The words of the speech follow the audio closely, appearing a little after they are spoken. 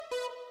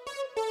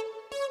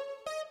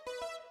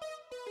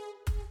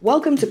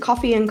Welcome to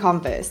Coffee and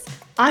Converse.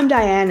 I'm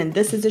Diane, and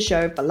this is a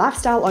show for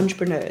lifestyle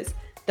entrepreneurs,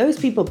 those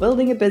people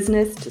building a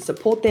business to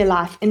support their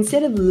life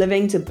instead of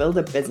living to build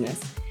a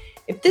business.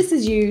 If this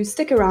is you,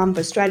 stick around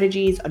for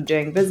strategies on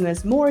doing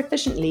business more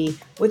efficiently,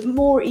 with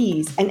more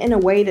ease, and in a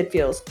way that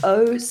feels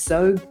oh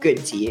so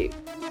good to you.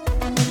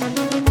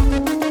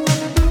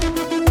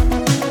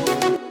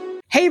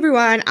 Hey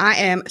everyone, I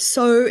am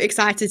so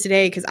excited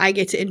today because I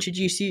get to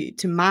introduce you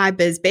to my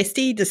biz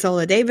bestie,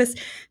 Desola Davis,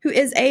 who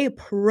is a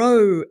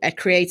pro at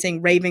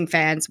creating raving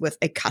fans with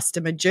a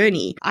customer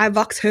journey. I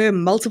vox her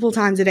multiple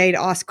times a day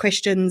to ask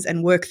questions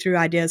and work through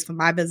ideas for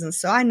my business,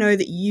 so I know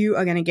that you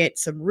are going to get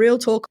some real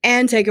talk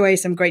and take away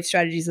some great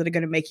strategies that are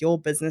going to make your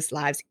business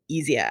lives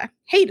easier.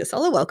 Hey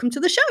Desola, welcome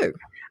to the show.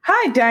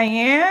 Hi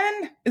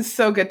Diane, it's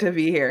so good to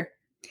be here.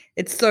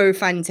 It's so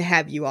fun to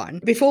have you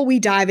on. Before we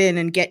dive in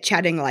and get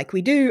chatting like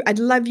we do, I'd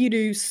love you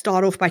to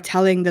start off by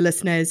telling the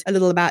listeners a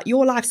little about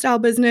your lifestyle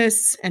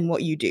business and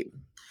what you do.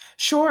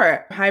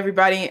 Sure. Hi,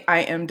 everybody. I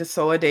am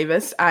Desola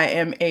Davis. I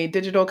am a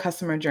digital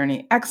customer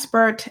journey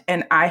expert,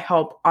 and I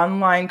help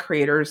online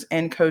creators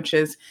and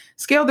coaches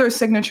scale their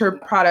signature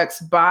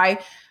products by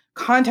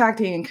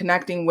contacting and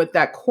connecting with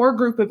that core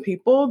group of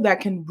people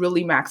that can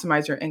really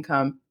maximize your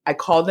income. I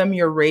call them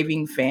your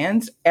raving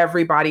fans.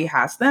 Everybody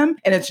has them.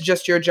 And it's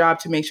just your job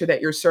to make sure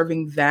that you're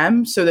serving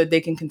them so that they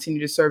can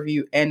continue to serve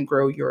you and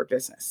grow your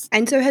business.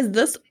 And so has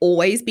this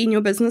always been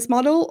your business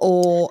model,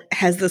 or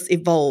has this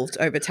evolved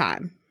over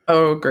time?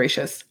 Oh,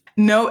 gracious.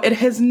 No, it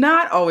has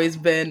not always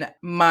been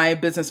my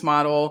business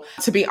model.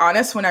 To be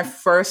honest, when I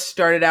first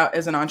started out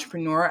as an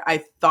entrepreneur,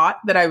 I thought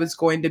that I was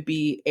going to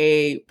be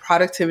a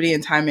productivity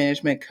and time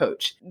management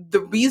coach.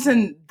 The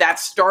reason that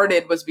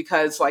started was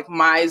because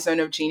my zone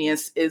of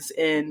genius is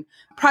in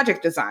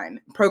project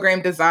design,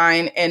 program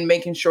design, and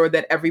making sure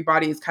that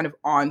everybody is kind of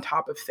on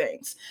top of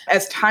things.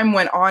 As time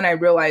went on, I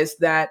realized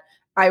that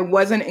I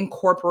wasn't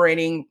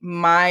incorporating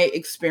my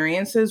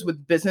experiences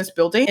with business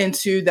building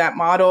into that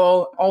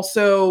model.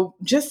 Also,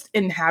 just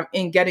in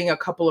getting a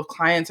couple of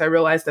clients, I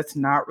realized that's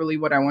not really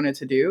what I wanted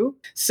to do.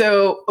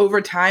 So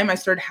over time, I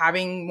started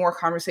having more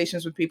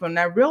conversations with people, and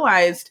I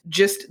realized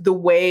just the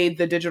way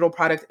the digital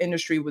product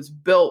industry was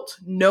built,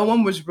 no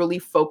one was really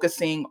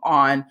focusing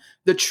on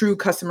the true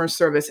customer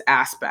service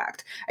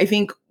aspect. I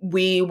think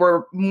we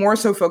were more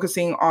so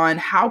focusing on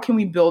how can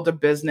we build a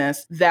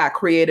business that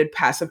created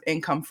passive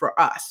income for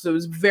us. So it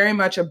was very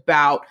much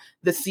about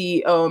the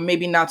CEO,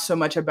 maybe not so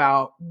much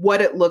about what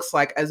it looks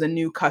like as a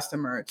new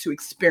customer to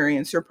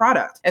experience your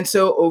product. And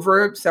so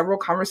over several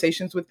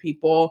conversations with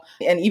people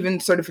and even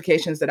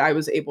certifications that I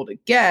was able to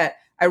get,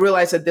 I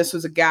realized that this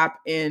was a gap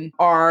in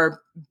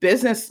our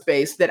business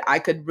space that I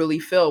could really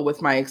fill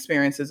with my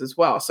experiences as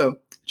well. So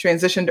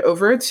transitioned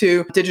over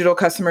to digital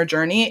customer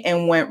journey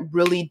and went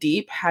really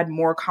deep, had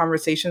more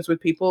conversations with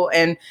people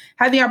and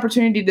had the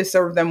opportunity to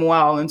serve them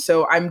well. And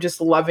so I'm just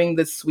loving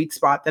the sweet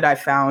spot that I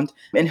found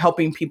in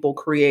helping people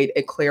create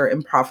a clear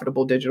and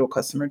profitable digital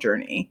customer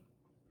journey.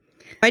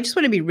 I just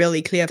want to be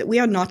really clear that we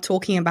are not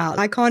talking about,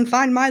 I can't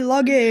find my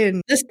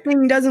login, this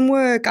thing doesn't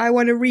work, I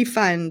want a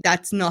refund.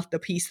 That's not the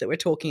piece that we're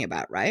talking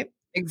about, right?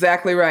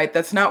 Exactly right.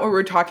 That's not what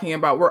we're talking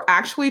about. We're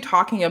actually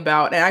talking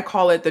about, and I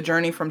call it the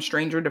journey from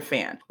stranger to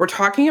fan. We're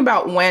talking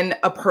about when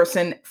a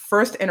person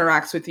first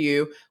interacts with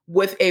you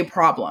with a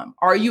problem.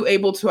 Are you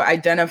able to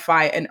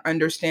identify and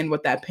understand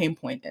what that pain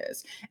point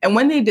is? And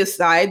when they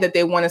decide that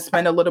they want to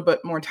spend a little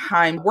bit more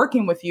time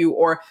working with you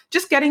or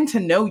just getting to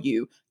know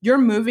you, you're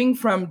moving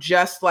from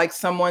just like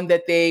someone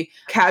that they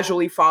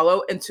casually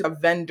follow into a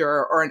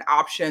vendor or an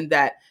option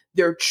that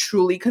they're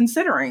truly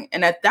considering.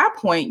 And at that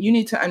point, you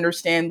need to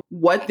understand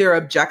what their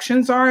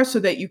objections are so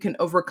that you can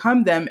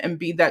overcome them and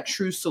be that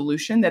true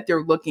solution that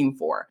they're looking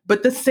for.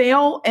 But the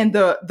sale and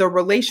the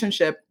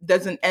relationship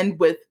doesn't end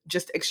with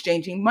just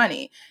exchanging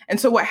money. And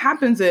so what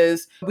happens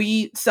is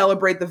we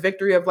celebrate the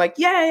victory of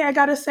yay, I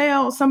got a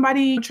sale.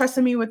 Somebody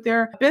trusted me with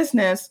their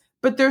business.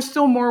 But there's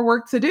still more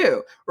work to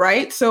do,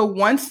 right? So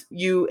once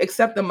you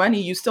accept the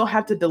money, you still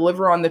have to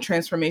deliver on the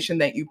transformation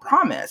that you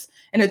promise.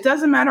 And it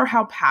doesn't matter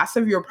how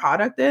passive your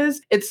product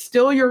is, it's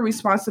still your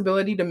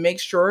responsibility to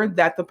make sure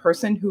that the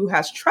person who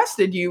has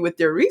trusted you with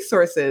their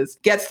resources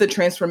gets the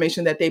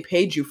transformation that they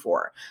paid you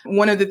for.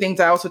 One of the things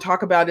I also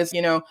talk about is,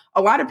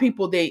 a lot of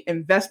people, they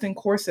invest in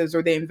courses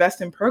or they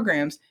invest in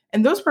programs,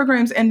 and those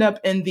programs end up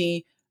in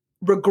the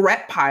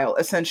regret pile,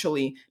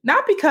 essentially,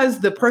 not because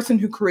the person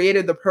who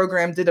created the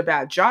program did a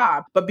bad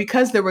job, but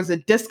because there was a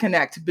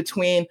disconnect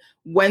between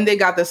when they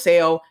got the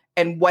sale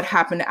and what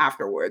happened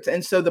afterwards.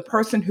 And so the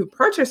person who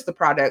purchased the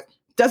product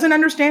doesn't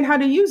understand how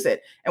to use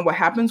it. And what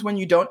happens when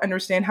you don't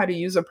understand how to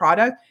use a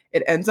product?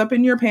 It ends up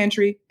in your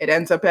pantry. It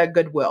ends up at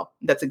Goodwill.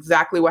 That's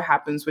exactly what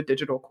happens with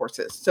digital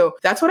courses. So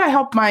that's what I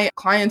help my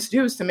clients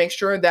do, is to make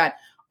sure that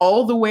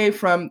all the way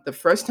from the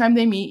first time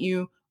they meet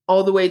you,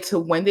 all the way to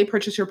when they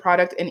purchase your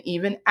product, and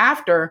even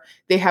after,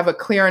 they have a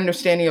clear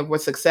understanding of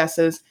what success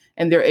is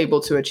and they're able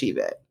to achieve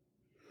it.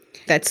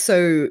 That's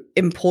so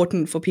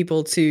important for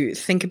people to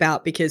think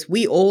about because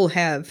we all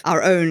have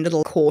our own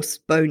little course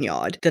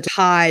boneyard that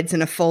hides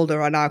in a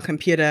folder on our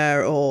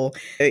computer, or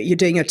you're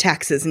doing your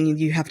taxes and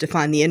you have to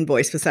find the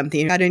invoice for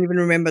something. I don't even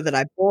remember that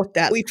I bought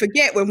that. We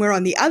forget when we're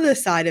on the other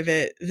side of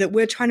it that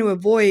we're trying to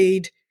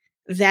avoid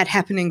that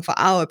happening for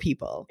our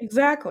people.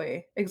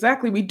 Exactly.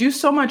 We do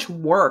so much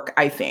work,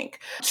 I think,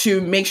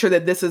 to make sure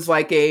that this is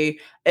like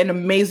an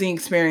amazing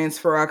experience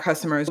for our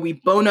customers. We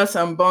bonus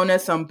on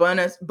bonus on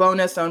bonus,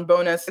 bonus on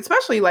bonus,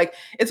 especially like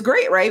it's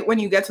great, right? When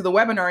you get to the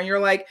webinar and you're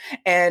like,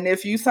 and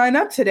if you sign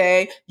up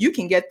today, you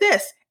can get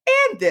this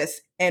and this.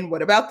 And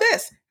what about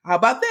this? How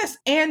about this?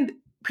 And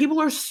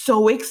people are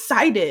so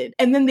excited.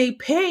 And then they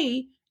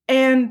pay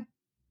and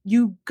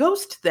you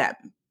ghost them.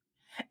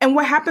 And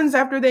what happens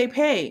after they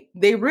pay?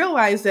 They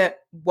realize that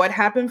what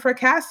happened for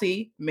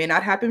Cassie may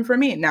not happen for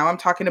me. Now I'm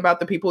talking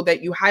about the people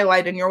that you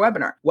highlight in your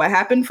webinar. What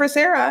happened for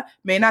Sarah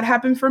may not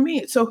happen for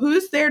me. So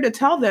who's there to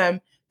tell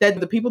them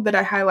that the people that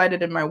I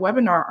highlighted in my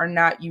webinar are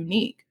not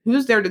unique?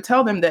 Who's there to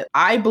tell them that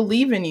I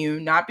believe in you,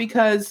 not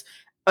because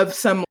of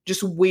some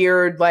just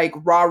weird like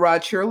rah-rah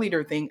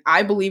cheerleader thing.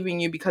 I believe in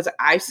you because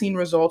I've seen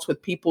results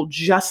with people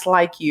just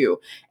like you.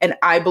 And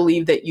I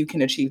believe that you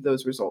can achieve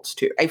those results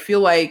too. I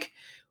feel like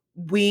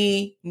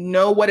we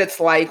know what it's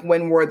like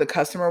when we're the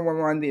customer, when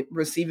we're on the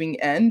receiving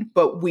end,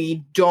 but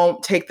we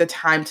don't take the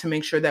time to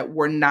make sure that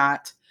we're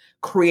not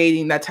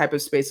creating that type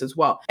of space as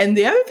well. And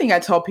the other thing I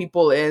tell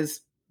people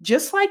is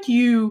just like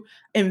you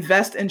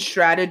invest in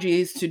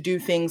strategies to do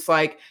things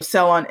like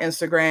sell on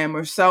Instagram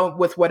or sell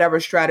with whatever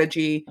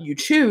strategy you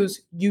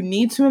choose, you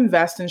need to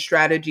invest in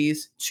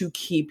strategies to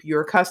keep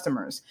your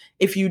customers.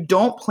 If you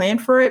don't plan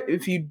for it,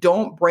 if you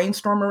don't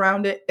brainstorm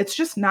around it, it's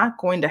just not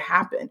going to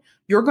happen.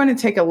 You're going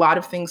to take a lot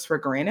of things for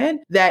granted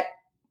that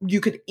you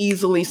could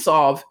easily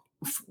solve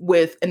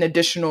with an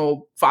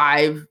additional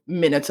 5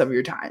 minutes of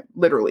your time,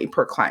 literally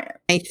per client.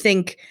 I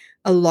think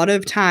a lot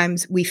of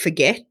times we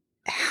forget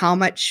how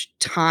much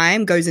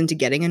time goes into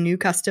getting a new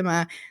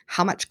customer,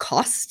 how much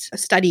cost.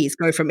 Studies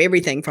go from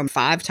everything from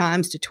 5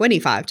 times to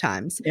 25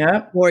 times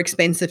more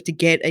expensive to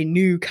get a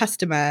new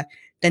customer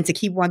than to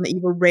keep one that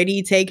you've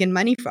already taken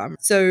money from.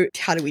 So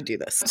how do we do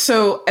this?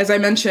 So as I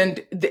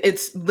mentioned,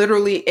 it's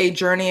literally a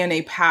journey and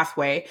a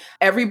pathway.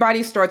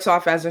 Everybody starts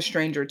off as a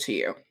stranger to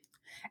you.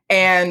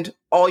 And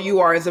all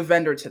you are is a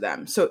vendor to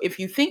them. So if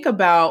you think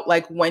about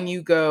like when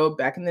you go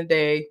back in the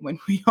day, when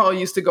we all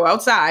used to go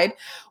outside,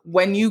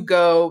 when you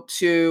go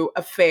to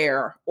a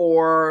fair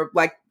or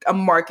like a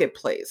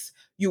marketplace,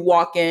 you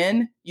walk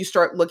in, you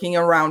start looking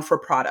around for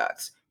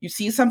products. You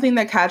see something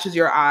that catches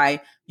your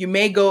eye. You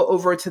may go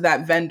over to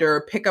that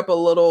vendor, pick up a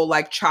little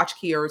like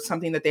tchotchke or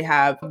something that they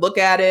have, look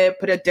at it,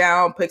 put it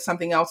down, pick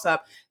something else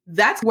up.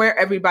 That's where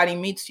everybody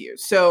meets you.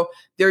 So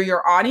they're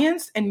your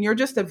audience and you're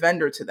just a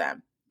vendor to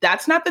them.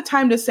 That's not the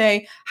time to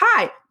say,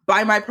 hi,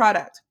 buy my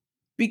product,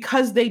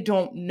 because they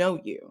don't know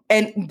you.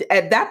 And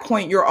at that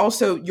point,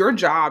 your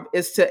job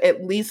is to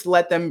at least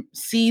let them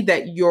see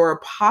that you're a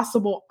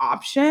possible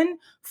option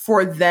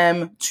for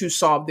them to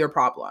solve their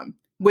problem,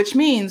 which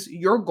means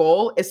your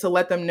goal is to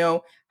let them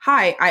know,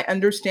 hi, I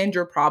understand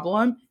your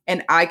problem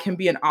and I can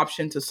be an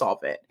option to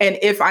solve it. And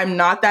if I'm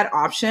not that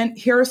option,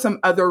 here are some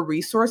other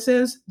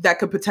resources that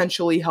could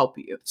potentially help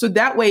you. So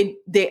that way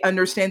they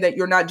understand that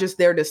you're not just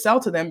there to sell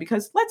to them,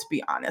 because let's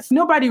be honest,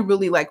 nobody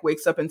really like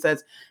wakes up and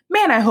says,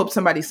 man, I hope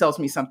somebody sells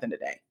me something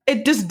today.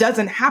 It just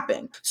doesn't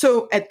happen.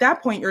 So at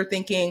that point you're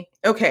thinking,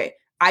 okay,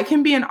 I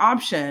can be an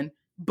option.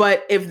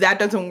 But if that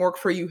doesn't work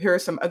for you, here are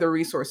some other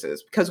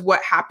resources. Because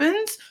what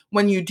happens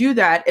when you do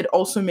that, it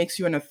also makes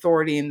you an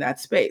authority in that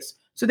space.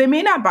 So they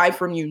may not buy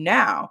from you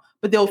now,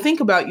 but they'll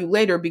think about you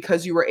later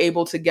because you were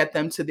able to get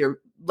them to their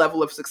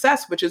level of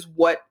success, which is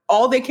what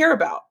all they care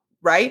about,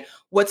 right?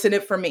 What's in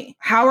it for me?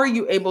 How are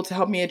you able to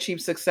help me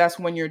achieve success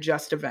when you're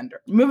just a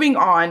vendor? Moving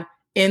on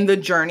in the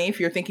journey, if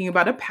you're thinking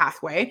about a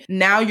pathway,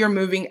 now you're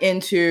moving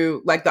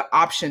into like the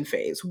option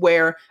phase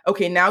where,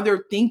 okay, now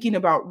they're thinking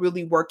about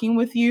really working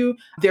with you.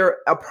 They're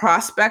a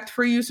prospect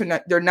for you. So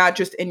they're not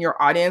just in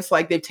your audience,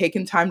 like they've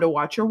taken time to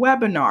watch your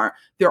webinar.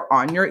 They're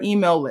on your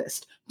email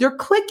list. They're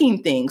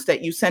clicking things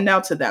that you send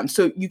out to them.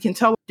 So you can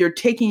tell they're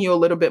taking you a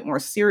little bit more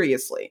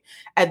seriously.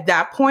 At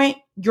that point,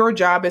 your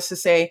job is to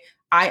say,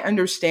 I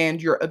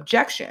understand your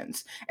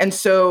objections. And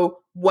so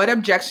what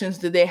objections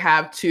do they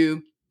have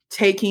to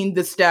taking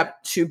the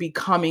step to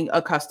becoming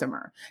a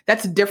customer?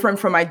 That's different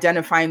from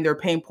identifying their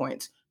pain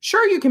points.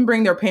 Sure, you can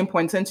bring their pain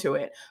points into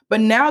it, but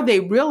now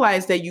they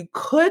realize that you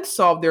could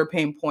solve their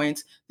pain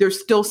points. There's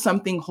still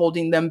something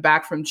holding them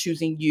back from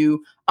choosing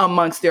you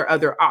amongst their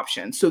other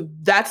options. So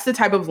that's the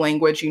type of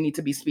language you need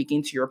to be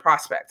speaking to your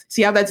prospect.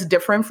 See how that's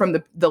different from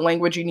the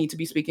language you need to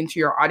be speaking to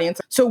your audience?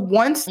 So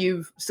once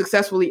you've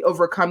successfully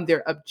overcome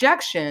their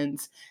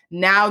objections,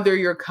 now they're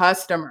your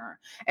customer.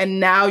 And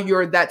now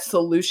you're that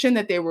solution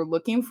that they were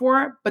looking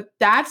for. But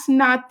that's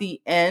not the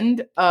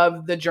end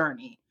of the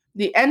journey.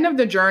 The end of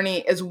the journey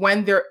is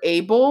when they're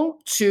able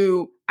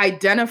to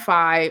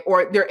identify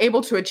or they're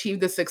able to achieve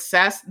the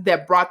success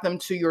that brought them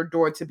to your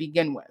door to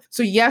begin with.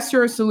 So yes,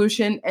 you're a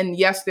solution and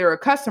yes, they're a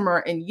customer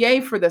and yay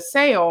for the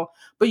sale,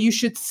 but you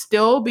should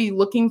still be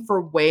looking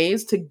for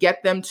ways to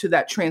get them to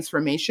that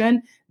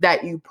transformation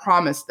that you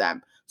promised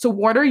them. So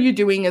what are you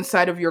doing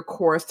inside of your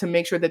course to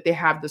make sure that they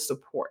have the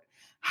support?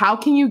 How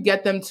can you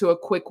get them to a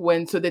quick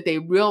win so that they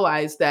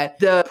realize that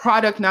the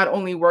product not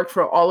only worked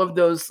for all of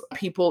those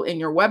people in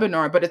your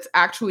webinar, but it's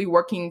actually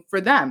working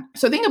for them?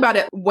 So think about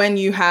it when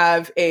you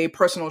have a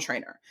personal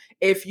trainer.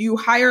 If you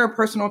hire a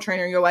personal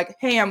trainer, you're like,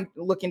 hey, I'm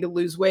looking to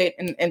lose weight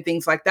and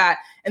things like that.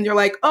 And they're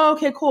like, oh,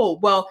 okay, cool.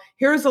 Well,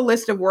 here's a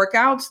list of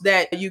workouts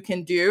that you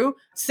can do.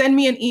 Send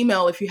me an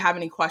email if you have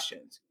any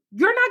questions.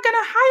 You're not going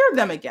to hire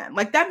them again.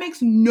 Like that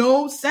makes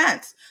no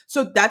sense.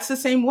 So that's the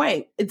same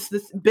way. It's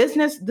this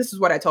business. This is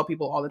what I tell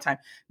people all the time.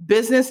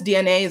 Business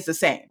DNA is the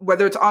same.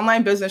 Whether it's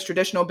online business,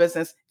 traditional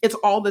business, it's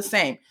all the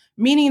same.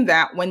 Meaning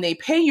that when they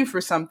pay you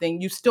for something,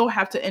 you still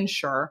have to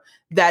ensure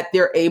that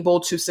they're able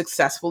to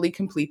successfully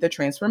complete the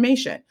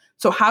transformation.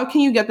 So how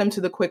can you get them to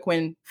the quick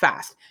win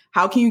fast?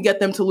 How can you get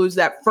them to lose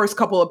that first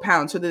couple of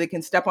pounds so that they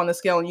can step on the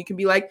scale and you can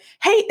be like,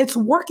 hey, it's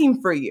working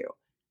for you?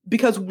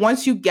 Because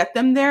once you get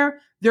them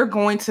there, they're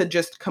going to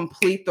just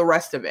complete the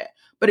rest of it.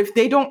 But if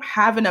they don't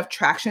have enough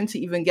traction to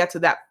even get to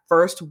that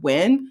first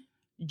win,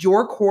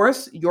 your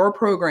course, your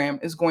program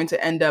is going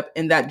to end up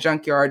in that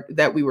junkyard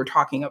that we were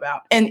talking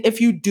about. And if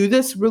you do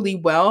this really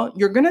well,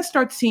 you're going to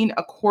start seeing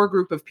a core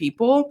group of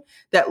people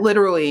that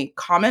literally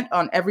comment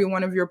on every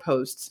one of your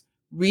posts,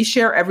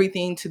 reshare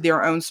everything to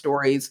their own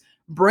stories,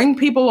 bring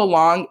people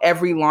along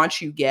every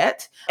launch you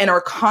get, and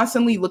are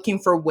constantly looking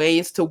for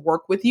ways to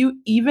work with you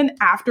even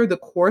after the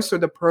course or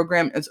the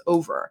program is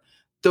over.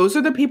 Those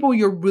are the people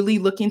you're really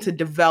looking to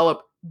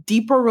develop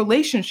deeper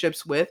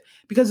relationships with,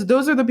 because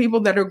those are the people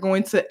that are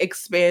going to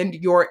expand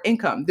your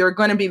income. They're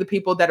going to be the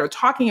people that are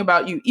talking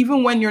about you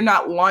even when you're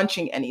not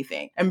launching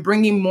anything and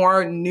bringing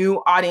more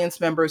new audience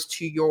members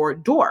to your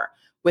door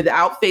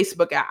without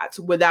Facebook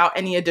ads, without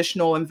any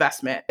additional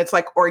investment. It's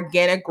like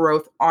organic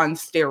growth on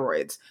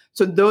steroids.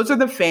 So those are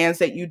the fans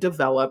that you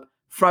develop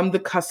from the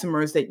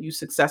customers that you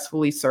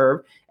successfully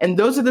serve. And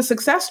those are the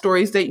success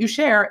stories that you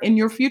share in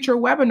your future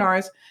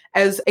webinars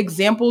as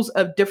examples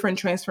of different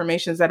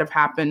transformations that have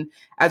happened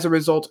as a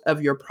result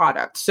of your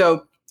product.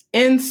 So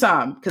in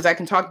sum, because I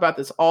can talk about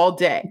this all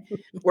day,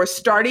 we're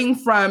starting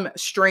from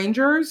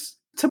strangers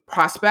to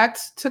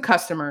prospects to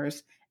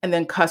customers, and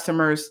then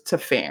customers to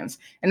fans.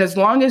 And as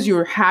long as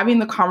you're having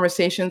the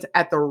conversations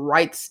at the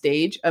right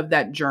stage of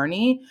that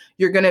journey,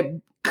 you're going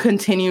to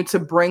continue to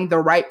bring the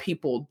right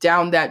people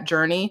down that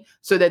journey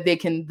so that they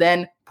can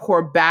then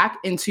pour back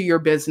into your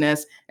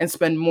business and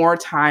spend more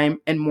time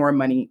and more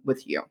money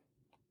with you.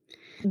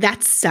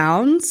 That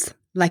sounds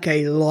like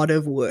a lot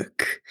of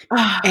work.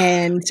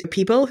 And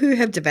people who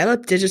have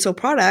developed digital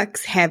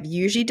products have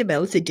usually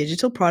developed a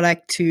digital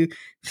product to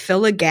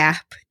fill a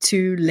gap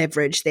to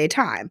leverage their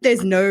time.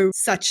 There's no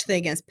such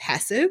thing as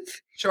passive.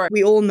 Sure.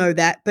 We all know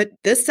that, but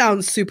this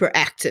sounds super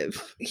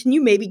active. Can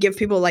you maybe give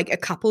people like a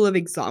couple of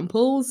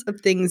examples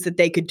of things that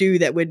they could do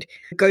that would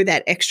go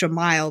that extra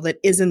mile that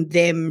isn't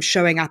them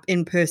showing up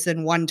in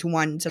person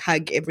one-to-one to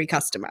hug every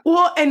customer?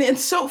 Well, and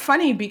it's so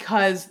funny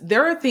because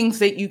there are things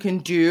that you can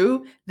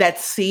do that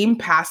seem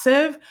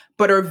passive,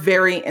 but are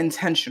very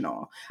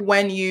intentional.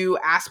 When you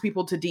ask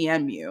people to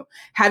DM you,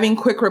 having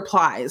quick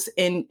replies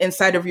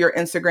inside of your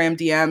Instagram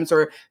DMs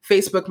or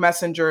Facebook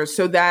Messenger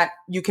so that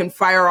you can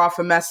fire off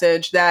a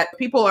message that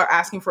people are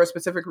asking for a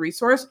specific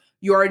resource.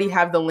 You already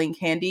have the link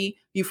handy.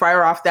 You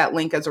fire off that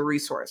link as a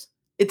resource.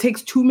 It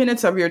takes 2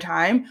 minutes of your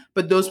time,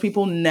 but those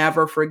people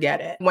never forget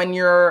it. When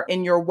you're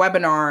in your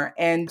webinar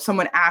and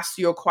someone asks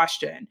you a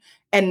question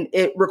and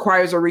it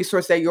requires a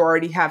resource that you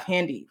already have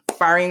handy,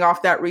 firing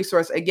off that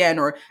resource again,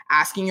 or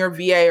asking your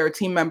VA or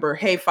team member,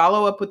 hey,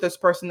 follow up with this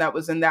person that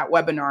was in that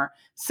webinar,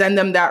 send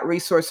them that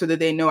resource so that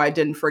they know I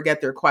didn't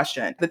forget their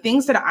question. The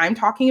things that I'm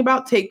talking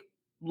about take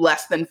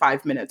less than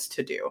 5 minutes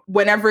to do.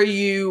 Whenever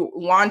you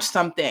launch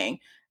something,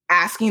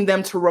 asking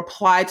them to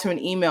reply to an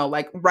email,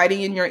 like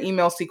writing in your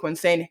email sequence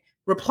saying,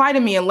 reply to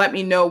me and let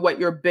me know what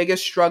your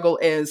biggest struggle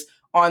is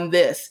on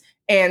this.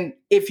 And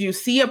if you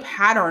see a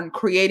pattern,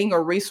 creating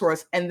a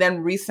resource and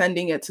then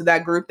resending it to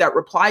that group that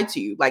replied to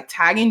you, like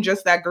tagging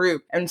just that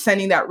group and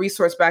sending that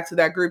resource back to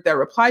that group that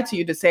replied to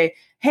you to say,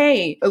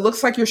 hey, it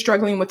looks like you're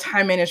struggling with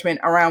time management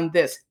around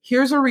this.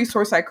 Here's a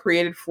resource I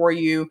created for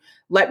you.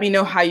 Let me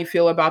know how you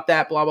feel about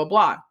that, blah, blah,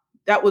 blah.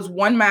 That was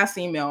one mass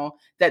email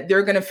that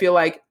they're going to feel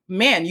like,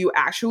 man, you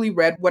actually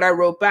read what I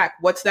wrote back.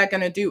 What's that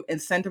going to do?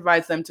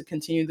 Incentivize them to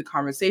continue the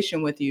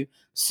conversation with you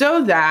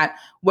so that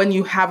when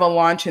you have a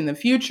launch in the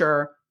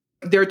future,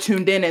 they're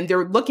tuned in and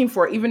they're looking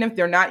for, even if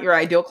they're not your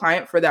ideal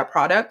client for that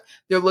product,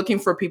 they're looking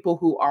for people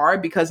who are,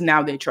 because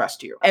now they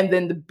trust you. And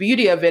then the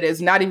beauty of it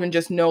is not even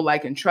just know,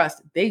 like, and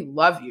trust. They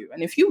love you.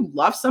 And if you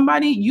love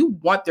somebody, you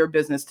want their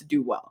business to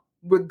do well.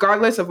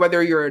 regardless of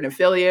whether you're an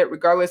affiliate,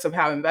 regardless of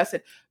how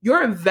invested,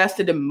 you're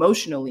invested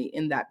emotionally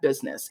in that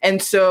business.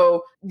 And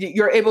so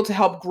you're able to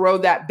help grow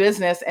that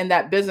business, and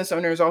that business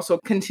owner is also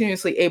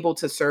continuously able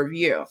to serve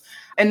you.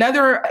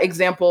 Another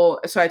example,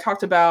 so I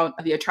talked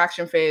about the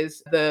attraction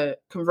phase, the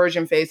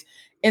conversion phase.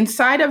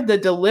 Inside of the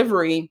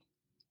delivery,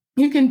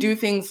 you can do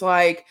things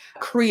like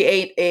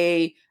create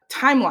a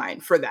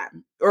timeline for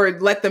them or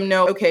let them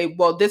know, okay,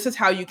 well, this is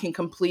how you can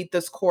complete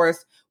this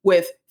course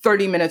with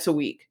 30 minutes a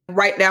week.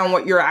 Write down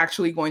what you're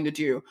actually going to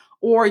do.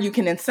 Or you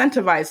can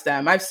incentivize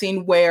them. I've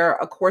seen where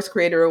a course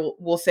creator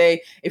will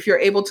say, if you're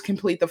able to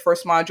complete the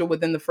first module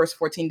within the first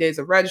 14 days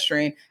of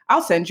registering,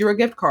 I'll send you a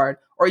gift card.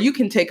 Or you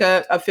can take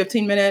a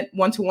 15-minute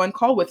one-to-one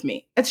call with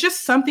me. It's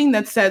just something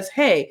that says,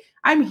 hey,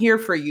 I'm here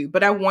for you,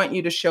 but I want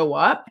you to show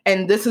up.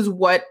 And this is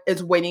what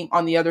is waiting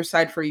on the other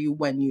side for you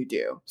when you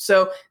do.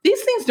 So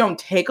these things don't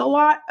take a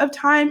lot of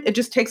time. It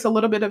just takes a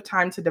little bit of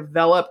time to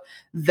develop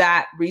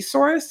that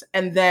resource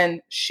and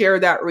then share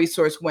that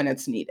resource when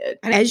it's needed.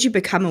 And as you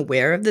become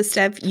aware of this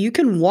stuff, you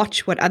can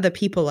watch what other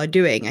people are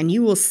doing and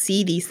you will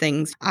see these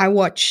things. I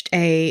watched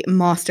a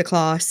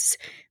masterclass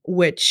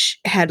which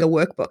had a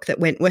workbook that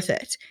went with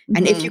it. Mm-hmm.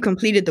 And if you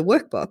completed the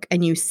workbook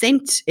and you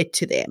sent it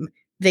to them,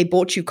 they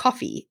bought you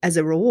coffee as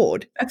a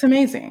reward. That's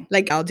amazing.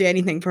 Like, I'll do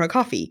anything for a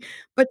coffee.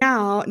 But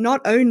now,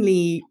 not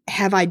only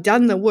have I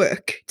done the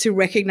work to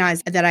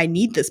recognize that I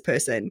need this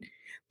person,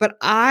 but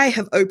I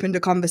have opened a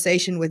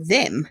conversation with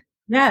them.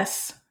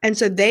 Yes. And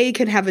so they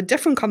can have a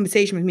different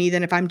conversation with me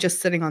than if I'm just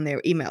sitting on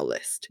their email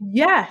list.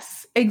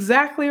 Yes,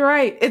 exactly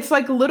right. It's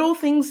like little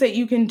things that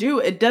you can do.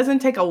 It doesn't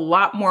take a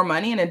lot more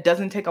money and it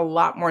doesn't take a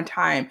lot more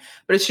time,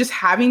 but it's just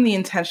having the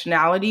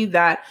intentionality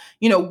that,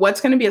 you know, what's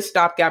going to be a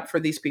stopgap for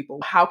these people?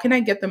 How can I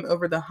get them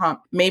over the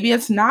hump? Maybe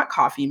it's not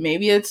coffee.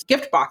 Maybe it's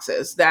gift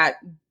boxes that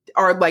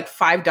are like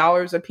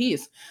 $5 a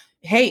piece.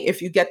 Hey,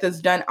 if you get this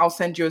done, I'll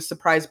send you a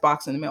surprise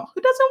box in the mail.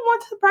 Who doesn't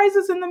want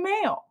surprises in the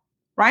mail?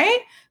 Right?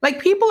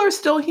 Like, people are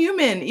still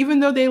human, even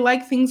though they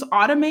like things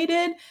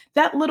automated,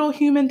 that little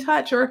human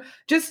touch, or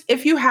just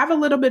if you have a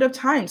little bit of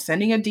time,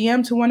 sending a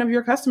DM to one of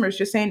your customers,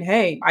 just saying,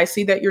 hey, I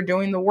see that you're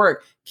doing the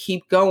work.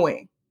 Keep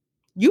going.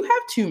 You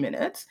have 2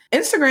 minutes.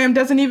 Instagram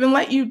doesn't even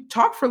let you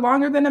talk for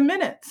longer than a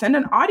minute. Send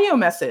an audio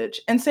message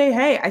and say,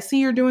 hey, I see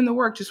you're doing the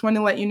work. Just want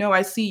to let you know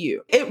I see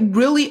you. It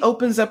really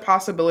opens up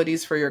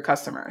possibilities for your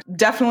customers.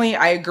 Definitely,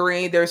 I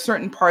agree. There's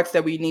certain parts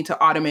that we need to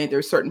automate.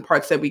 There's certain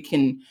parts that we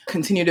can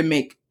continue to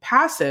make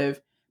passive,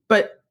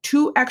 but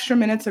 2 extra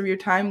minutes of your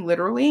time,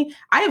 literally,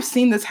 I have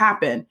seen this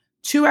happen.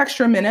 2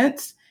 extra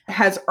minutes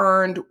has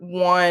earned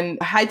one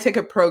high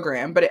ticket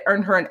program, but it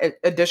earned her an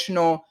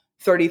additional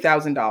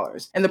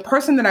 $30,000. And the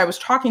person that I was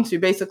talking to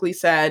basically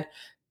said,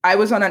 I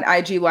was on an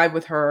IG live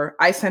with her.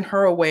 I sent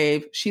her a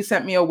wave. She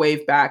sent me a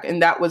wave back.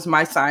 And that was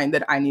my sign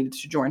that I needed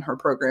to join her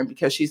program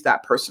because she's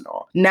that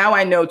personal. Now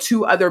I know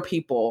 2 other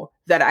people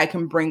that I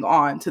can bring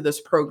on to this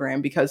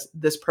program because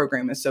this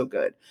program is so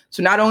good.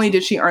 So not only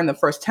did she earn the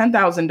first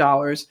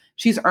 $10,000,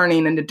 she's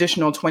earning an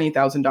additional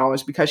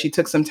 $20,000 because she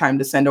took some time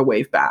to send a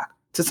wave back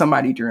to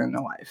somebody during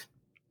their life.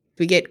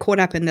 We get caught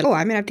up in the, I'm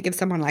going to have to give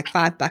someone like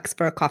 $5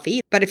 for a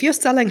coffee. But if you're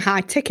selling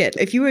high ticket,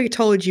 if you were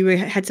told you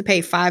had to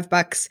pay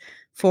 $5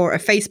 for a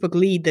Facebook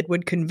lead that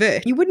would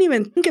convert, you wouldn't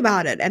even think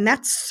about it. And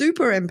that's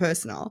super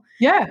impersonal.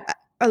 Yeah.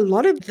 A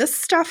lot of this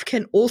stuff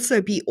can also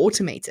be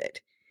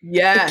automated.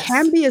 Yes. It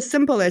can be as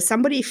simple as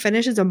somebody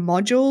finishes a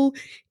module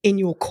in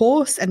your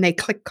course and they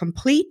click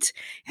complete,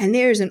 and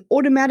there's an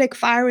automatic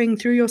firing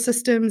through your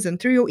systems and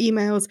through your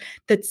emails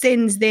that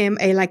sends them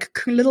a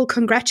little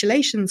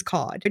congratulations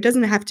card. It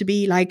doesn't have to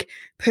be like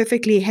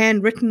perfectly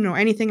handwritten or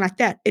anything like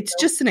that. It's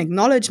just an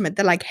acknowledgement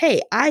that like,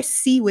 hey, I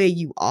see where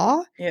you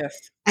are.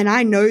 Yes. And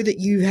I know that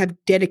you have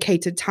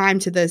dedicated time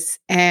to this,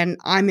 and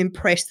I'm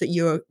impressed that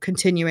you're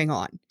continuing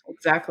on.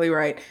 Exactly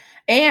right.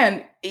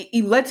 And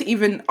let's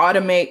even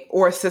automate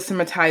or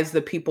systematize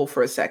the people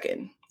for a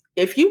second.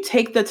 If you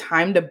take the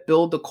time to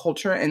build the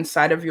culture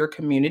inside of your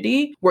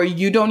community where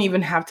you don't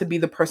even have to be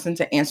the person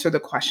to answer the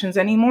questions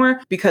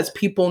anymore because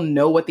people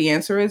know what the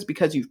answer is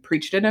because you've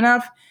preached it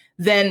enough,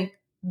 then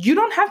you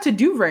don't have to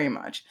do very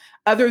much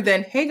other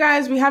than, hey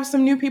guys, we have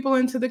some new people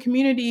into the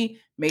community.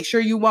 Make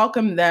sure you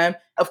welcome them.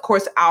 Of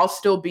course, I'll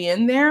still be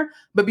in there,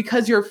 but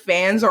because your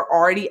fans are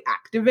already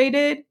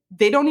activated,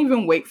 they don't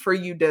even wait for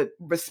you to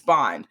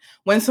respond.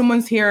 When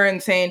someone's here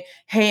and saying,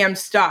 hey, I'm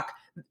stuck,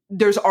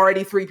 there's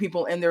already 3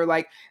 people in there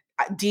like,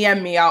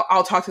 DM me,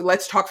 I'll talk to you.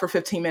 Let's talk for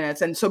 15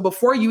 minutes. And so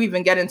before you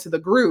even get into the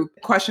group,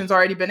 questions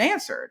already been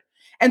answered.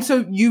 And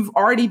so you've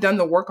already done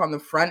the work on the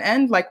front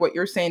end, like what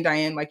you're saying,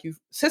 Diane, like you've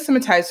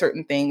systematized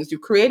certain things,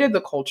 you've created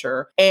the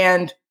culture,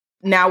 and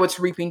now it's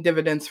reaping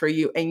dividends for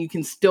you. And you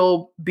can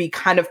still be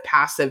kind of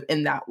passive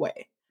in that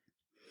way.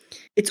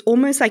 It's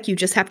almost like you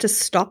just have to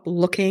stop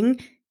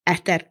looking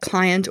at that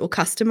client or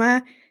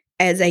customer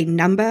as a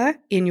number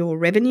in your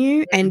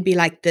revenue and be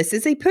like, this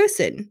is a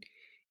person.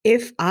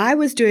 If I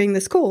was doing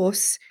this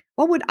course,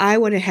 what would I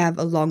want to have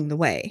along the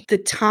way? The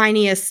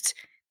tiniest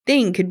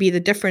thing could be the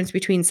difference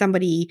between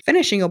somebody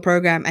finishing your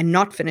program and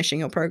not finishing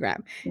your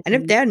program. And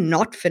if they're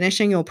not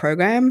finishing your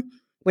program,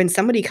 when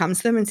somebody comes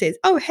to them and says,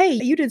 oh, hey,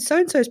 you did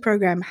so-and-so's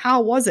program,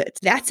 how was it?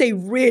 That's a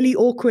really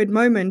awkward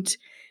moment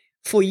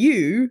for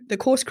you, the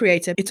course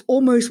creator. It's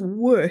almost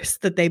worse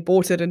that they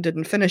bought it and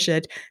didn't finish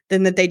it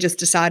than that they just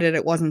decided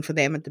it wasn't for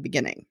them at the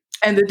beginning.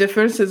 And the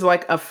difference is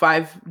like a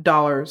 $5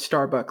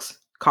 Starbucks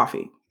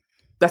coffee.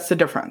 That's the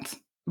difference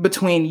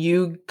between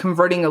you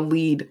converting a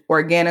lead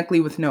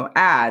organically with no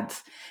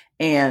ads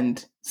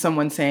and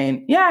someone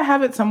saying, yeah, I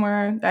have it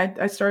somewhere.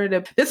 I started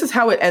it. This is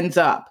how it ends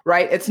up,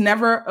 right? It's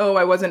never, oh,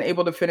 I wasn't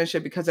able to finish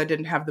it because I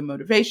didn't have the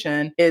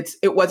motivation. It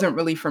wasn't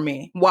really for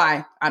me.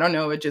 Why? I don't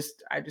know. I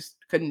just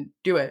couldn't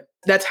do it.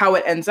 That's how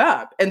it ends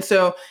up. And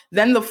so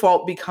then the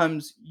fault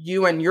becomes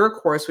you and your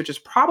course, which is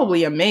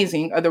probably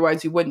amazing.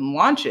 Otherwise you wouldn't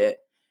launch it.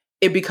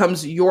 It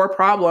becomes your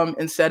problem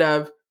instead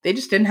of they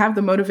just didn't have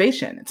the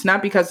motivation. It's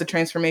not because the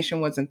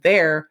transformation wasn't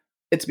there.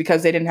 It's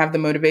because they didn't have the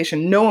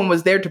motivation. No one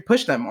was there to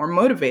push them or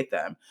motivate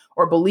them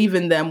or believe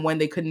in them when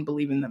they couldn't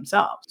believe in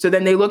themselves. So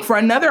then they look for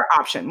another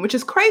option, which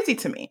is crazy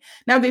to me.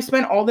 Now they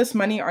spent all this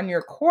money on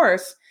your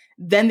course,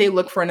 then they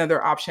look for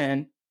another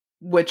option,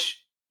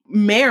 which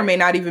may or may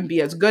not even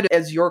be as good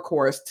as your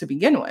course to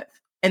begin with.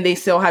 And they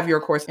still have your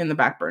course in the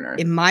back burner.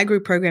 In my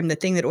group program, the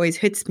thing that always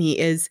hits me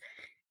is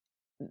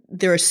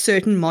there are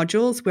certain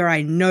modules where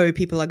I know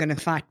people are going to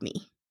fight me.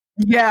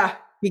 Yeah.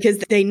 Because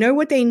they know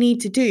what they need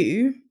to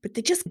do, but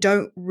they just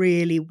don't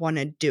really want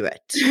to do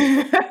it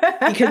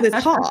because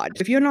it's hard.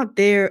 If you're not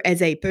there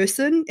as a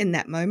person in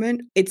that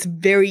moment, it's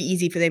very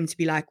easy for them to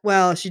be like,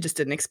 well, she just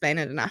didn't explain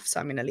it enough,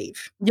 so I'm going to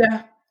leave.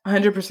 Yeah.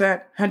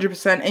 100%,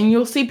 100%. And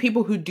you'll see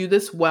people who do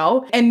this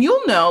well. And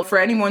you'll know, for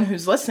anyone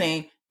who's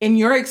listening, in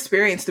your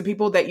experience, the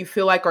people that you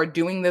feel like are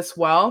doing this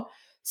well,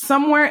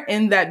 somewhere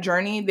in that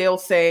journey, they'll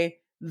say,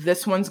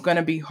 this one's going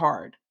to be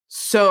hard.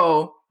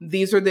 So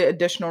these are the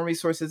additional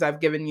resources I've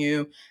given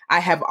you. I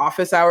have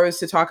office hours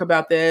to talk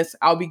about this.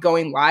 I'll be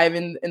going live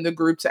in the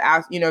group to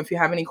ask, if you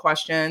have any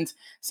questions,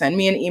 send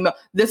me an email.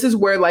 This is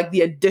where like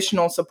the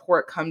additional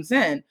support comes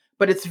in.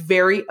 But it's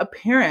very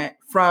apparent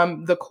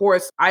from the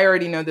course, I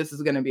already know this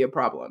is going to be a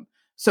problem.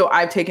 So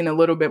I've taken a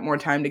little bit more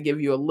time to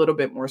give you a little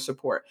bit more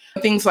support.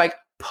 Things like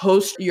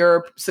post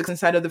your success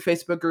inside of the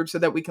Facebook group so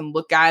that we can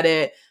look at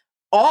it.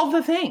 All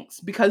the things,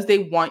 because they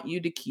want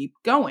you to keep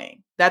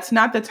going. That's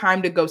not the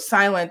time to go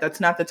silent. That's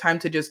not the time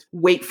to just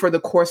wait for the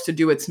course to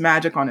do its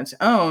magic on its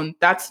own.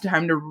 That's the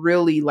time to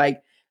really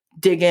like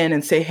dig in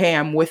and say, hey,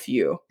 I'm with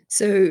you.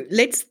 So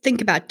let's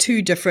think about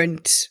two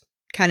different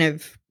kind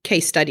of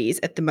case studies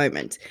at the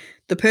moment.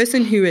 The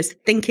person who is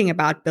thinking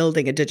about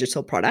building a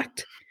digital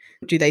product,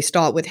 do they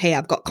start with, hey,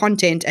 I've got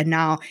content and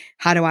now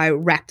how do I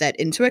wrap that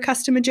into a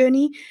customer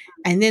journey?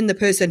 And then the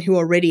person who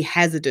already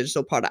has a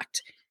digital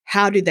product,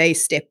 how do they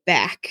step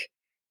back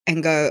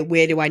and go,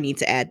 where do I need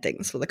to add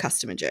things for the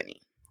customer journey?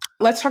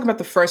 Let's talk about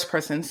the first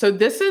person. So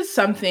this is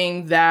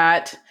something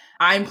that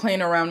I'm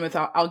playing around with.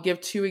 I'll give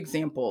two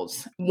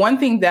examples. One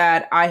thing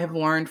that I have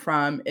learned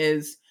from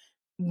is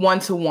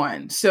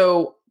one-to-one.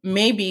 So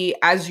maybe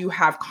as you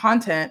have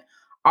content,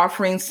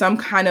 offering some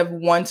kind of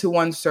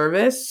one-to-one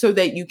service so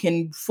that you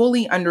can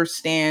fully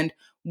understand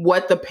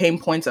what the pain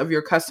points of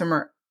your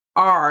customer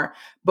are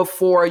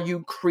before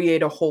you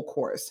create a whole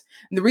course.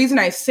 And the reason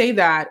I say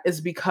that is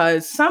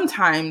because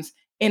sometimes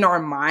in our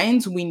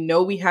minds, we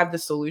know we have the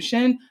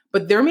solution,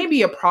 but there may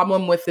be a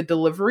problem with the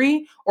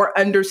delivery or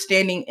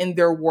understanding in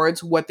their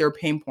words what their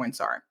pain points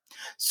are.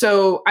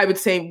 So I would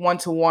say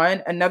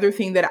one-to-one. Another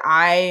thing that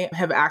I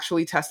have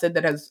actually tested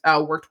that has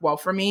worked well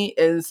for me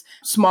is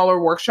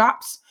smaller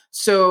workshops.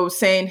 So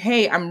saying,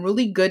 hey, I'm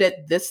really good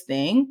at this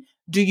thing.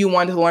 Do you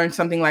want to learn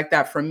something like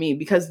that from me?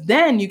 Because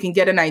then you can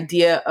get an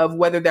idea of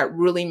whether that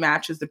really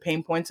matches the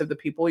pain points of the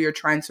people you're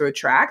trying to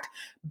attract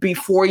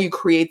before you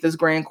create this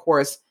grand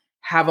course,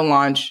 have a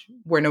launch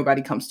where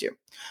nobody comes to you.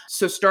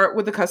 So start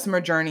with the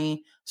customer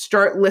journey,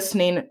 start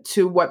listening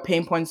to what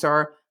pain points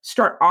are,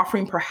 start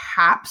offering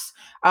perhaps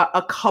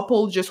a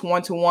couple just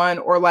one-to-one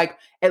or like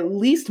at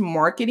least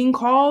marketing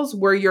calls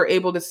where you're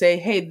able to say,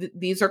 hey,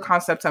 these are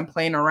concepts I'm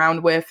playing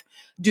around with.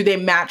 Do they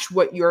match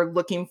what you're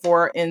looking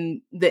for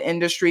in the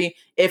industry?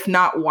 If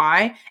not,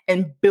 why?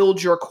 And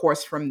build your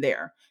course from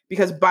there.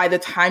 Because by the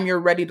time you're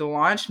ready to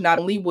launch, not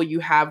only will you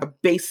have a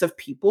base of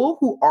people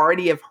who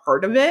already have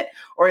heard of it,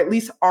 or at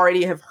least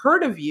already have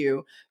heard of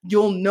you,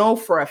 you'll know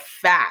for a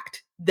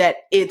fact that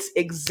it's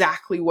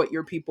exactly what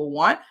your people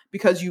want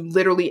because you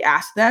literally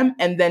asked them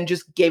and then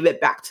just gave it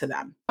back to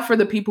them. For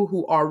the people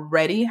who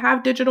already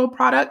have digital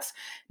products,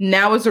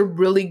 now is a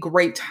really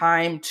great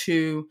time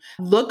to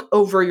look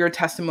over your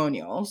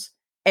testimonials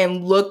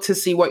and look to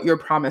see what your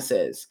promise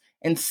is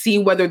and see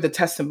whether the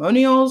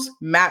testimonials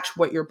match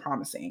what you're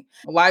promising.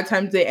 A lot of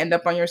times they end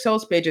up on your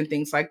sales page and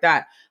things like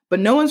that, but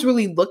no one's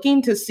really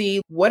looking to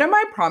see what am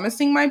I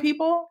promising my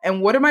people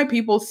and what are my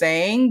people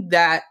saying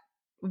that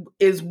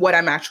is what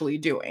I'm actually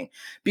doing.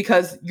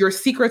 Because your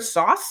secret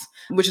sauce,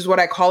 which is what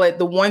I call it,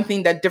 the one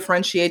thing that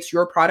differentiates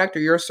your product or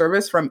your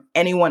service from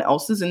anyone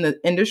else's in the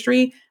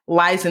industry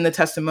lies in the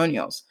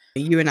testimonials.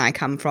 You and I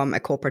come from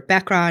a corporate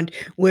background.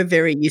 We're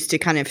very used to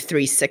kind of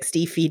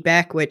 360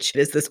 feedback, which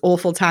is this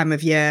awful time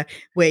of year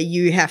where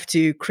you have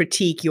to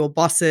critique your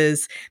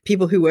bosses,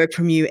 people who work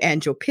from you,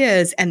 and your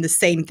peers. And the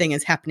same thing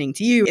is happening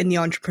to you. In the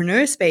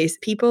entrepreneur space,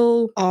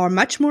 people are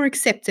much more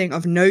accepting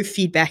of no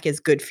feedback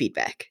as good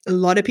feedback. A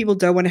lot of people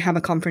don't want to have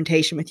a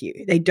confrontation with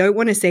you. They don't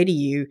want to say to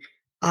you,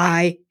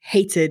 I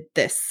hated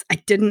this. I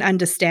didn't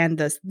understand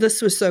this.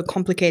 This was so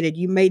complicated.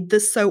 You made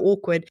this so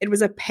awkward. It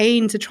was a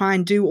pain to try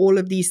and do all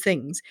of these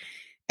things.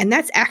 And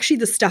that's actually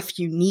the stuff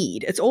you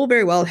need. It's all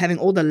very well having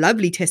all the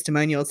lovely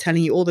testimonials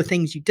telling you all the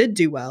things you did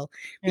do well,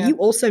 but you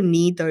also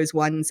need those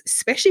ones,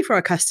 especially for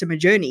a customer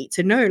journey,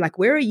 to know, like,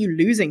 where are you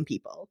losing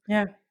people?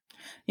 Yeah.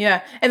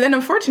 Yeah. And then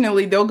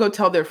unfortunately, they'll go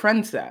tell their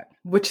friends that,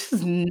 which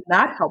is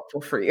not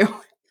helpful for you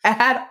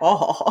at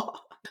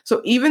all.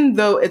 So even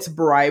though it's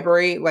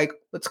bribery, like,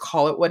 let's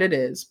call it what it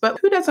is, but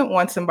who doesn't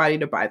want somebody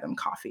to buy them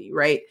coffee,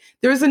 right?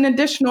 There's an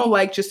additional,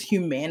 like, just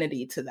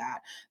humanity to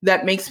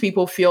that makes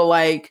people feel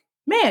like,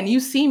 man, you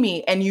see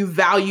me and you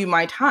value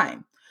my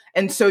time.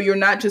 And so you're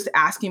not just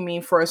asking me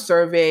for a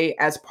survey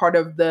as part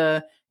of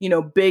the,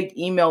 big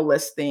email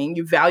list thing.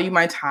 You value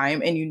my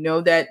time and you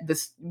know that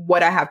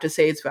what I have to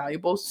say is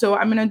valuable. So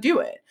I'm going to do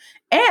it.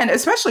 And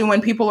especially when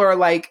people are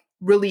like,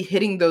 really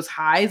hitting those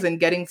highs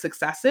and getting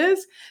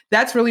successes,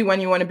 that's really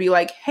when you want to be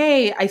like,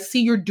 hey, I see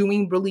you're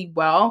doing really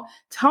well.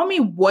 Tell me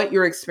what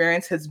your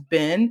experience has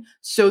been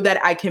so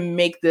that I can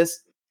make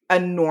this a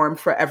norm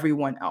for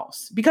everyone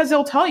else. Because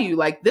they'll tell you,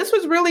 like, this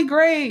was really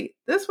great.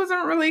 This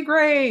wasn't really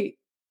great.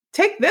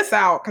 Take this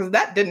out because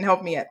that didn't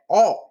help me at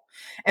all.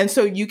 And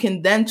so you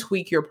can then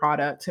tweak your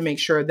product to make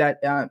sure that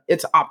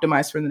it's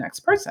optimized for the next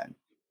person.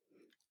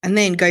 And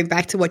then going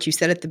back to what you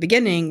said at the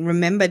beginning,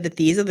 remember that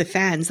these are the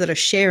fans that are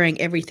sharing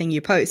everything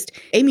you post.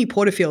 Amy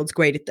Porterfield's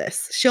great at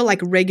this. She'll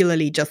like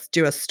regularly just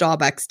do a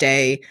Starbucks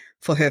day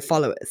for her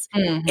followers.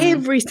 Mm-hmm.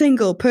 Every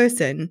single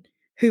person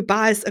who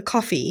buys a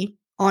coffee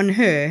on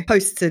her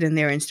posts it in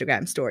their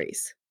Instagram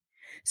stories.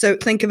 So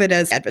think of it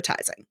as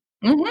advertising.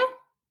 Mm-hmm.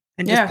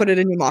 And just put it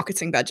in your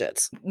marketing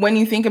budget. When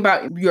you think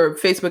about your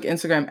Facebook,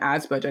 Instagram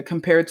ads budget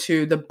compared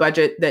to the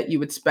budget that you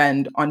would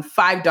spend on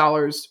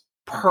 $5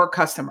 per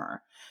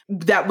customer,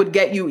 that would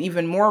get you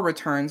even more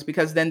returns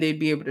because then they'd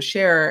be able to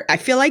share. I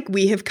feel like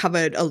we have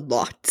covered a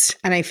lot.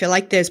 And I feel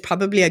like there's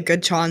probably a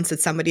good chance that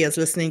somebody is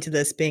listening to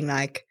this being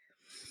like,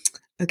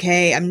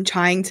 okay, I'm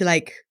trying to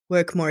like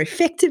work more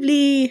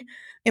effectively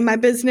in my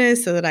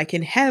business so that I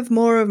can have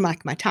more of my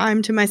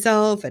time to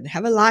myself and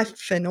have a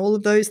life and all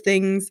of those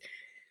things.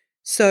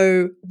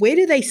 So where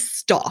do they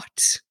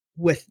start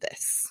with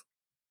this?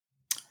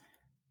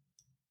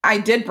 I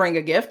did bring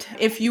a gift.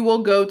 If you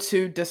will go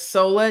to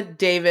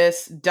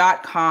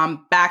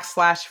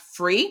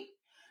desoladavis.com/free,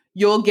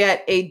 you'll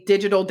get a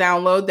digital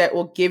download that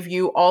will give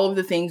you all of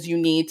the things you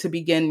need to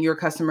begin your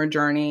customer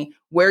journey,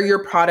 where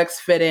your products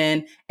fit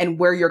in and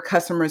where your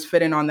customers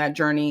fit in on that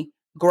journey.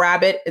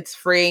 Grab it. It's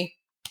free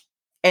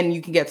and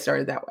you can get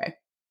started that way.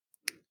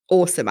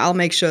 Awesome. I'll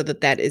make sure that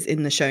that is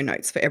in the show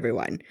notes for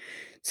everyone.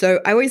 So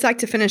I always like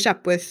to finish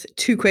up with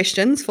 2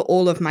 questions for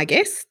all of my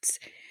guests.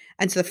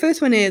 And so the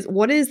first one is,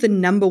 what is the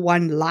number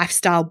one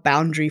lifestyle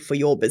boundary for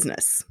your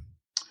business?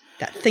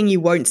 That thing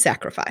you won't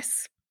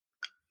sacrifice.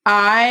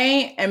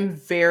 I am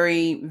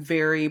very,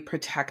 very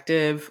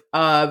protective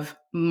of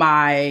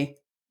my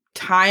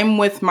time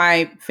with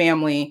my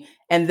family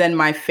and then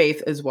my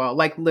faith as well.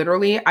 Like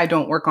literally, I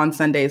don't work on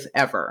Sundays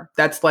ever.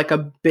 That's like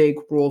a big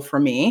rule for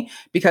me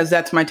because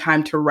that's my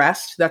time to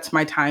rest. That's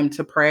my time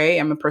to pray.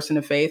 I'm a person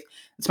of faith.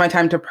 It's my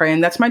time to pray.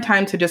 And that's my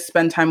time to just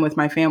spend time with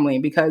my family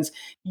because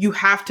you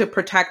have to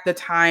protect the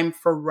time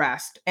for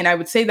rest. And I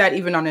would say that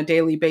even on a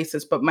daily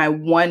basis, but my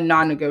one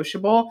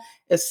non-negotiable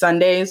is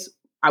Sundays.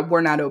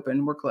 We're not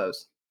open. We're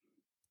closed.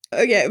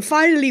 Okay,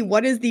 finally,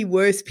 what is the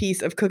worst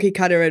piece of cookie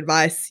cutter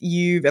advice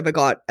you've ever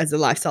got as a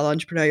lifestyle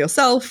entrepreneur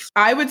yourself?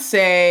 I would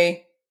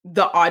say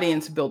the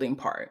audience building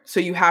part.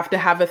 So you have to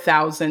have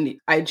 1,000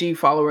 IG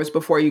followers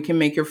before you can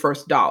make your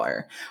first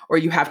 $1, or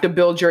you have to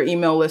build your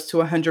email list to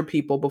 100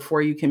 people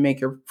before you can make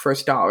your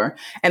first $1.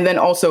 And then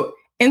also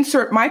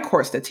insert my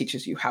course that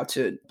teaches you how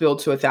to build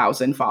to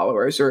 1,000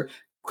 followers or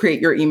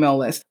create your email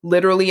list.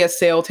 Literally, a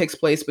sale takes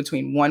place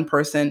between one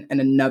person and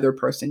another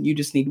person. You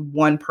just need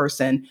one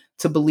person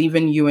to believe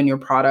in you and your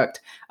product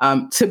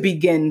to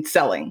begin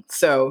selling.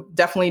 So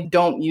definitely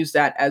don't use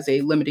that as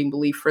a limiting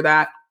belief for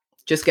that.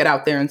 Just get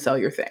out there and sell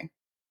your thing.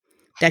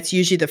 That's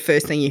usually the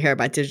first thing you hear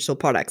about digital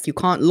products. You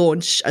can't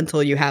launch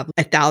until you have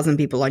 1,000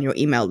 people on your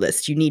email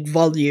list. You need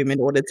volume in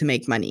order to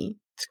make money.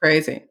 It's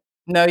crazy.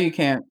 No, you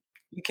can't.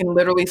 You can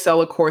literally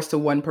sell a course to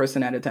one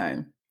person at a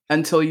time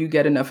until you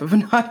get enough of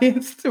an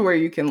audience to where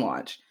you can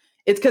launch.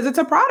 It's because it's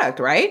a product,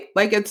 right?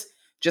 Like it's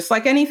just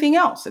like anything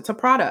else. It's a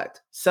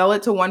product. Sell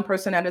it to one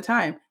person at a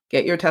time.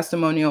 Get your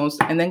testimonials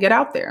and then get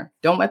out there.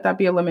 Don't let that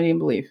be a limiting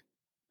belief.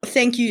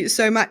 Thank you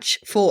so much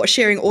for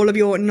sharing all of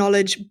your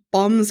knowledge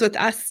bombs with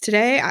us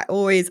today. I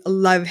always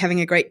love having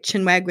a great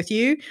chinwag with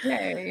you.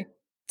 Yay.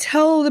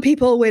 tell the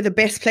people where the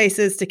best place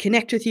is to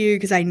connect with you,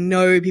 because I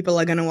know people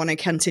are going to want to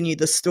continue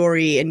the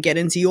story and get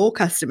into your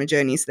customer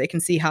journey so they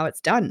can see how it's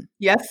done.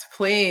 Yes,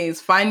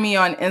 please. Find me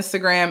on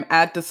Instagram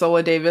at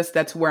Desola Davis.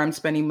 That's where I'm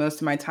spending most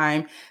of my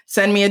time.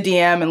 Send me a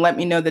DM and let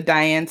me know that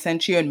Diane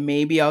sent you, and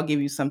maybe I'll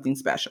give you something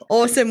special.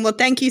 Awesome. Well,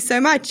 thank you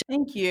so much.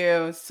 Thank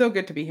you. So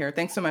good to be here.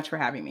 Thanks so much for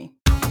having me.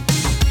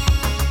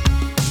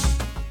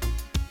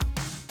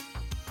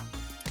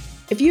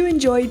 If you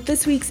enjoyed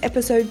this week's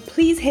episode,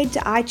 please head to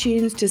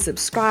iTunes to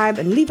subscribe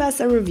and leave us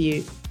a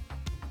review.